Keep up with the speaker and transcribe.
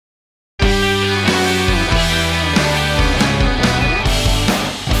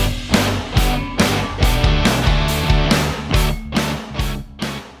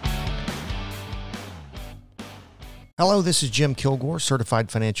Hello, this is Jim Kilgore, Certified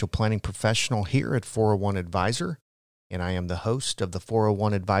Financial Planning Professional here at 401 Advisor, and I am the host of the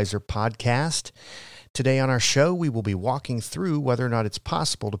 401 Advisor podcast. Today on our show, we will be walking through whether or not it's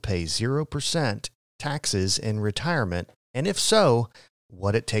possible to pay 0% taxes in retirement, and if so,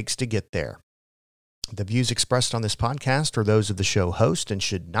 what it takes to get there. The views expressed on this podcast are those of the show host and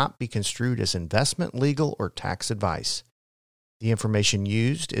should not be construed as investment, legal, or tax advice. The information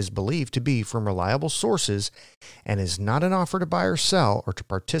used is believed to be from reliable sources and is not an offer to buy or sell or to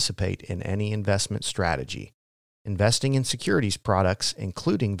participate in any investment strategy. Investing in securities products,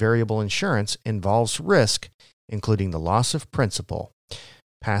 including variable insurance, involves risk, including the loss of principal.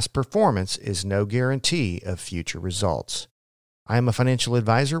 Past performance is no guarantee of future results. I am a financial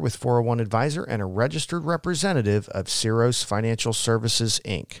advisor with 401 Advisor and a registered representative of Syros Financial Services,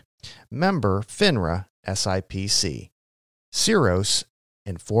 Inc., member FINRA SIPC. Syros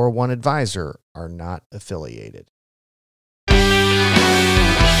and 401 Advisor are not affiliated.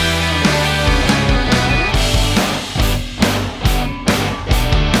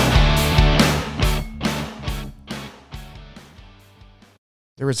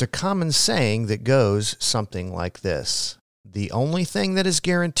 There is a common saying that goes something like this: the only thing that is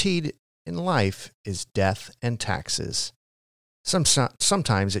guaranteed in life is death and taxes.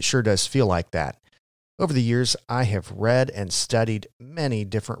 Sometimes it sure does feel like that. Over the years, I have read and studied many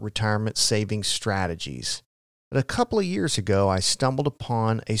different retirement savings strategies. But a couple of years ago, I stumbled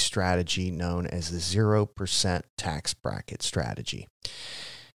upon a strategy known as the 0% tax bracket strategy.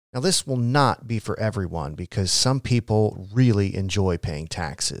 Now, this will not be for everyone because some people really enjoy paying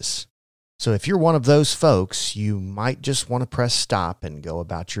taxes. So if you're one of those folks, you might just want to press stop and go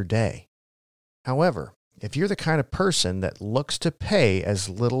about your day. However, if you're the kind of person that looks to pay as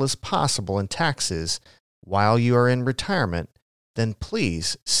little as possible in taxes while you are in retirement, then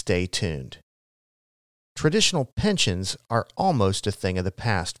please stay tuned. Traditional pensions are almost a thing of the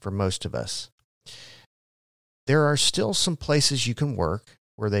past for most of us. There are still some places you can work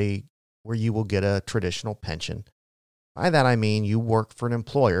where you will get a traditional pension. By that I mean you work for an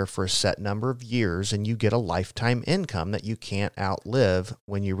employer for a set number of years and you get a lifetime income that you can't outlive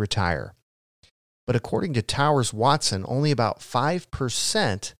when you retire. But according to Towers Watson, only about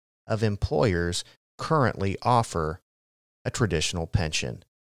 5% of employers currently offer a traditional pension.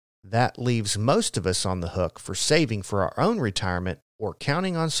 That leaves most of us on the hook for saving for our own retirement or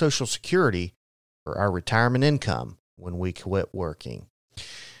counting on Social Security for our retirement income when we quit working.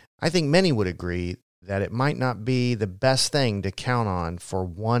 I think many would agree that it might not be the best thing to count on for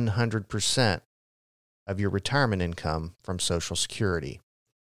 100% of your retirement income from Social Security.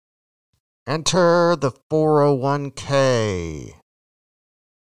 Enter the 401k.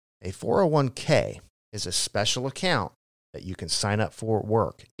 A 401k is a special account that you can sign up for at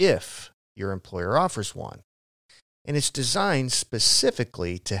work if your employer offers one. And it's designed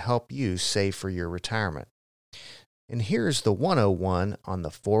specifically to help you save for your retirement. And here's the 101 on the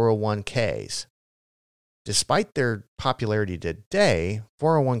 401ks. Despite their popularity today,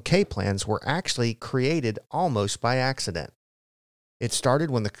 401k plans were actually created almost by accident. It started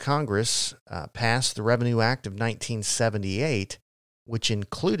when the Congress passed the Revenue Act of 1978, which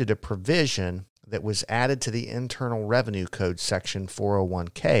included a provision that was added to the Internal Revenue Code Section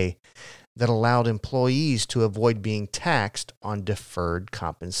 401k that allowed employees to avoid being taxed on deferred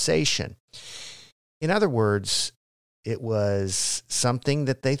compensation. In other words, it was something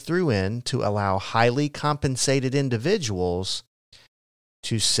that they threw in to allow highly compensated individuals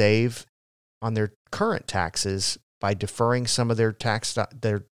to save on their current taxes by deferring some of their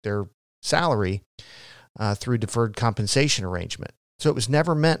their salary through deferred compensation arrangement. So it was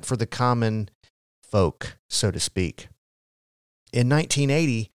never meant for the common folk, so to speak. In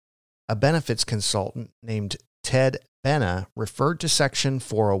 1980, a benefits consultant named Ted Benna referred to Section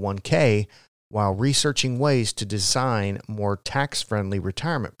 401k while researching ways to design more tax-friendly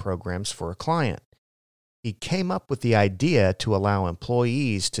retirement programs for a client. He came up with the idea to allow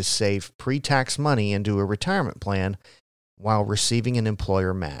employees to save pre-tax money into a retirement plan while receiving an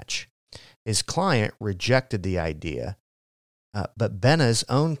employer match. His client rejected the idea, but Benna's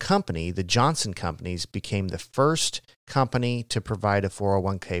own company, the Johnson Companies, became the first company to provide a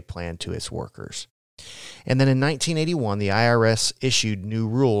 401k plan to its workers. And then in 1981, the IRS issued new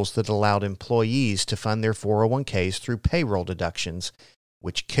rules that allowed employees to fund their 401ks through payroll deductions,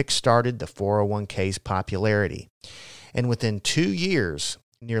 which kick-started the 401k's popularity. And within 2 years,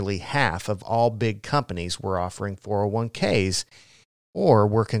 nearly half of all big companies were offering 401ks or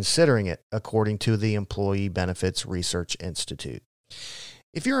were considering it, according to the Employee Benefits Research Institute.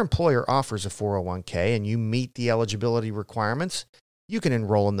 If your employer offers a 401k and you meet the eligibility requirements, You can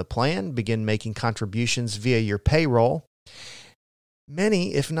enroll in the plan, begin making contributions via your payroll.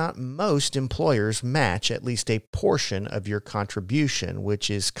 Many, if not most, employers match at least a portion of your contribution, which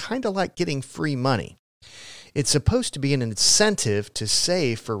is kind of like getting free money. It's supposed to be an incentive to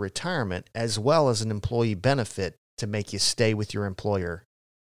save for retirement as well as an employee benefit to make you stay with your employer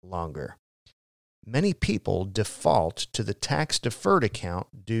longer. Many people default to the tax-deferred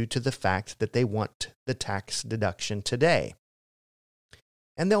account due to the fact that they want the tax deduction today.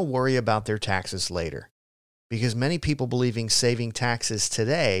 And they'll worry about their taxes later, because many people believing saving taxes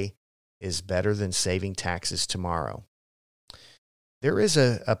today is better than saving taxes tomorrow. There is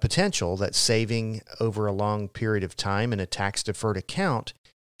a potential that saving over a long period of time in a tax-deferred account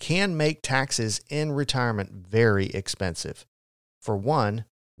can make taxes in retirement very expensive. For one,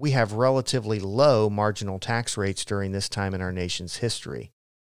 we have relatively low marginal tax rates during this time in our nation's history.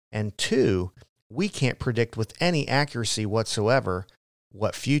 And two, we can't predict with any accuracy whatsoever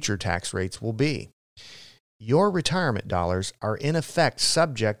what future tax rates will be. Your retirement dollars are in effect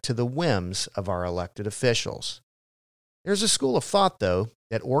subject to the whims of our elected officials. There's a school of thought, though,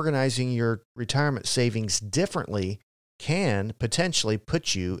 that organizing your retirement savings differently can potentially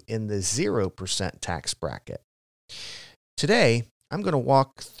put you in the 0% tax bracket. Today, I'm going to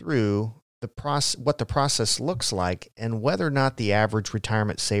walk through what the process looks like and whether or not the average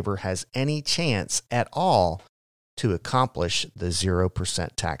retirement saver has any chance at all to accomplish the 0%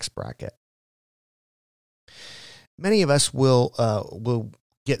 tax bracket. Many of us will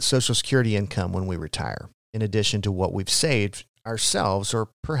get Social Security income when we retire, in addition to what we've saved ourselves, or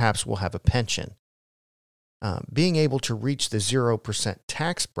perhaps we'll have a pension. Being able to reach the 0%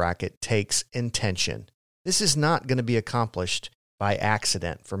 tax bracket takes intention. This is not going to be accomplished by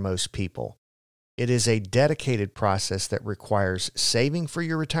accident for most people. It is a dedicated process that requires saving for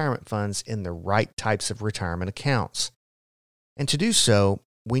your retirement funds in the right types of retirement accounts. And to do so,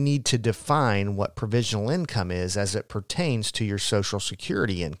 we need to define what provisional income is as it pertains to your Social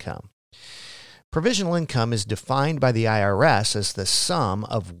Security income. Provisional income is defined by the IRS as the sum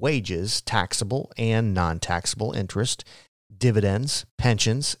of wages, taxable and non-taxable interest, dividends,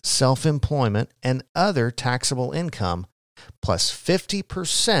 pensions, self-employment, and other taxable income, plus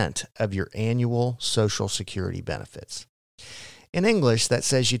 50% of your annual Social Security benefits. In English, that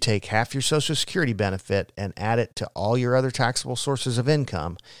says you take half your Social Security benefit and add it to all your other taxable sources of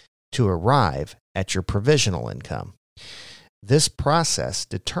income to arrive at your provisional income. This process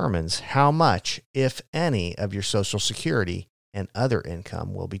determines how much, if any, of your Social Security and other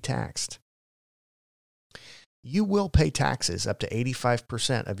income will be taxed. You will pay taxes up to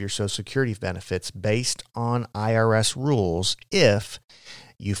 85% of your Social Security benefits based on IRS rules if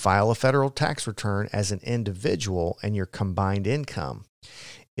you file a federal tax return as an individual and your combined income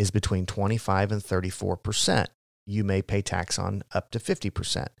is between 25 and 34%. You may pay tax on up to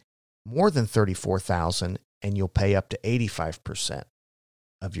 50%. More than $34,000 and you'll pay up to 85%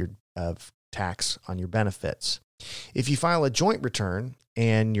 of tax on your benefits. If you file a joint return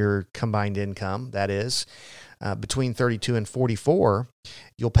and your combined income, that is, between 32 and 44,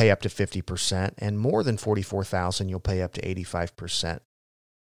 you'll pay up to 50%, and more than 44,000, you'll pay up to 85%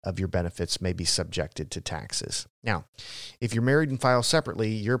 of your benefits may be subjected to taxes. Now, if you're married and file separately,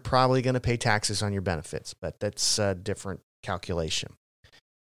 you're probably going to pay taxes on your benefits, but that's a different calculation.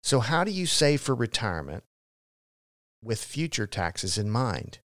 So how do you save for retirement with future taxes in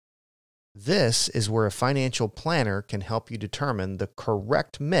mind? This is where a financial planner can help you determine the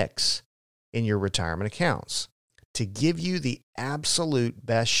correct mix in your retirement accounts to give you the absolute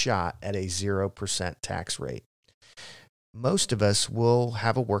best shot at a 0% tax rate. Most of us will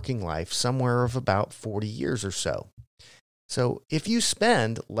have a working life somewhere of about 40 years or so. So if you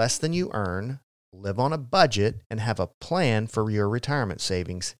spend less than you earn, live on a budget, and have a plan for your retirement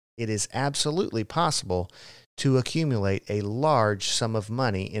savings, it is absolutely possible to accumulate a large sum of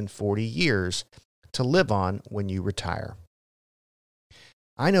money in 40 years to live on when you retire.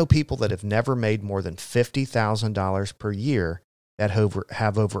 I know people that have never made more than $50,000 per year that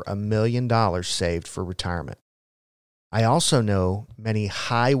have over $1 million saved for retirement. I also know many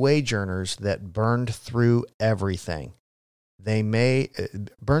high wage earners that burned through everything. They may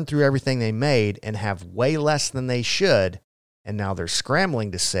burn through everything they made and have way less than they should, and now they're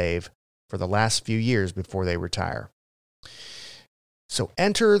scrambling to save for the last few years before they retire. So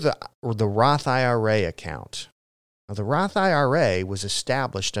enter the Roth IRA account. Now, the Roth IRA was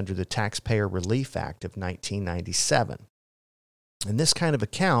established under the Taxpayer Relief Act of 1997. And this kind of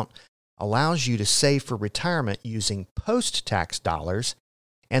account allows you to save for retirement using post-tax dollars,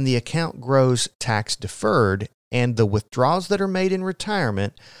 and the account grows tax-deferred, and the withdrawals that are made in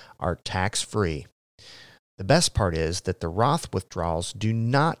retirement are tax-free. The best part is that the Roth withdrawals do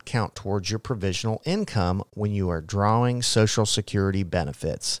not count towards your provisional income when you are drawing Social Security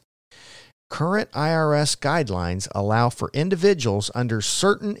benefits. Current IRS guidelines allow for individuals under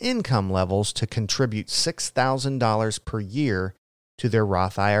certain income levels to contribute $6,000 per year to their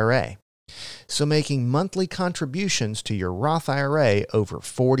Roth IRA. So making monthly contributions to your Roth IRA over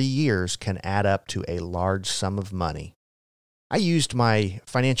 40 years can add up to a large sum of money. I used my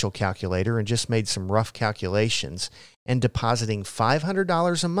financial calculator and just made some rough calculations, and depositing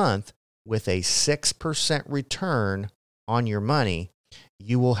 $500 a month with a 6% return on your money,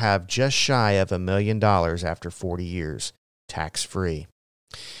 you will have just shy of $1 million after 40 years, tax-free.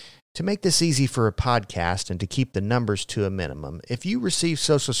 To make this easy for a podcast and to keep the numbers to a minimum, if you receive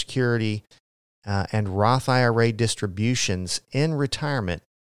Social Security and Roth IRA distributions in retirement,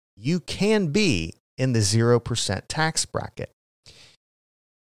 you can be in the 0% tax bracket.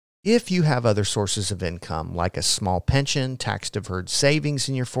 If you have other sources of income, like a small pension, tax-deferred savings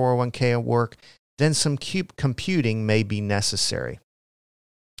in your 401k at work, then some computing may be necessary.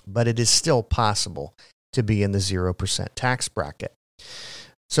 But it is still possible to be in the 0% tax bracket.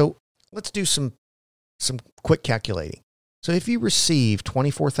 So let's do some quick calculating. So if you receive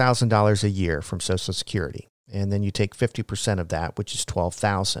 $24,000 a year from Social Security, and then you take 50% of that, which is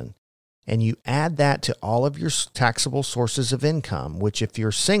 $12,000, and you add that to all of your taxable sources of income, which if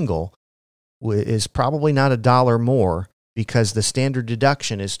you're single is probably not $1 more because the standard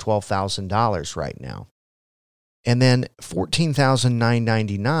deduction is $12,000 right now. And then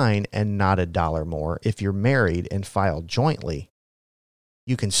 $14,999 and not $1 more if you're married and filed jointly,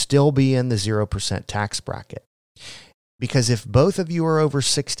 you can still be in the 0% tax bracket. Because if both of you are over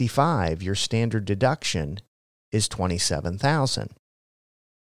 65, your standard deduction is $27,000.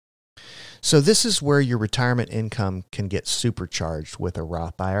 So this is where your retirement income can get supercharged with a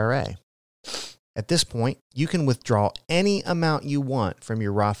Roth IRA. At this point, you can withdraw any amount you want from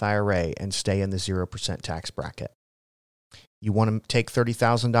your Roth IRA and stay in the 0% tax bracket. You want to take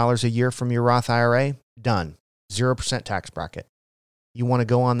 $30,000 a year from your Roth IRA? Done. 0% tax bracket. You want to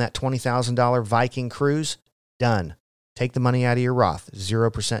go on that $20,000 Viking cruise? Done. Take the money out of your Roth,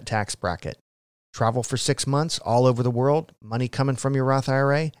 0% tax bracket. Travel for 6 months all over the world, money coming from your Roth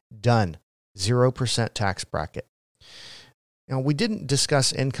IRA? Done. 0% tax bracket. Now, we didn't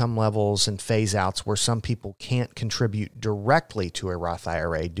discuss income levels and phase outs where some people can't contribute directly to a Roth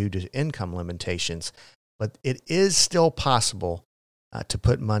IRA due to income limitations, but it is still possible to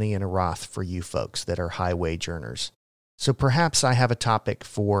put money in a Roth for you folks that are high wage earners. So perhaps I have a topic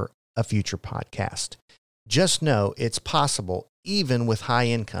for a future podcast. Just know it's possible, even with high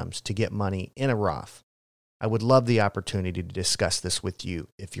incomes, to get money in a Roth. I would love the opportunity to discuss this with you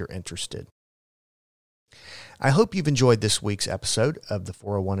if you're interested. I hope you've enjoyed this week's episode of the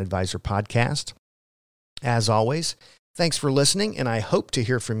 401 Advisor Podcast. As always, thanks for listening, and I hope to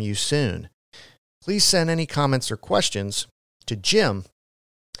hear from you soon. Please send any comments or questions to Jim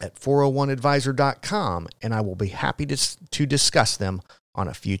at 401advisor.com, and I will be happy to discuss them on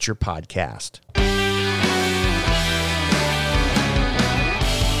a future podcast.